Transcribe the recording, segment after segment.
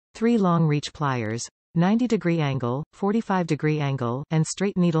3 long reach pliers, 90-degree angle, 45-degree angle, and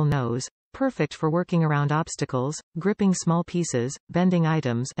straight needle nose, perfect for working around obstacles, gripping small pieces, bending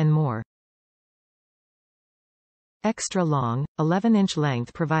items, and more. Extra long, 11-inch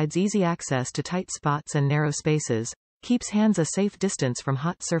length provides easy access to tight spots and narrow spaces, keeps hands a safe distance from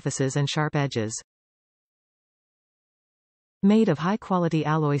hot surfaces and sharp edges. Made of high-quality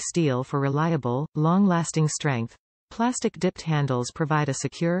alloy steel for reliable, long-lasting strength, plastic dipped handles provide a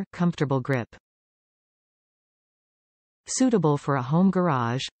secure, comfortable grip. Suitable for a home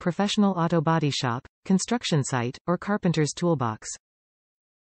garage, professional auto body shop, construction site, or carpenter's toolbox.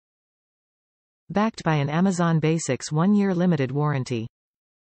 Backed by an Amazon Basics 1-year limited warranty.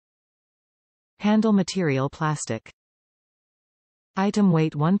 Handle material plastic. Item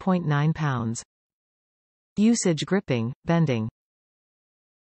weight 1.9 pounds. Usage gripping, bending.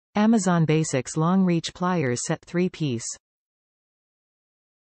 Amazon Basics long reach pliers set 3-piece.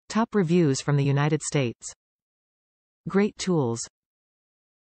 Top reviews from the United States. Great tools.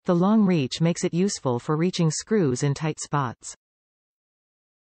 The long reach makes it useful for reaching screws in tight spots.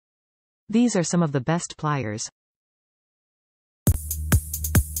 These are some of the best pliers.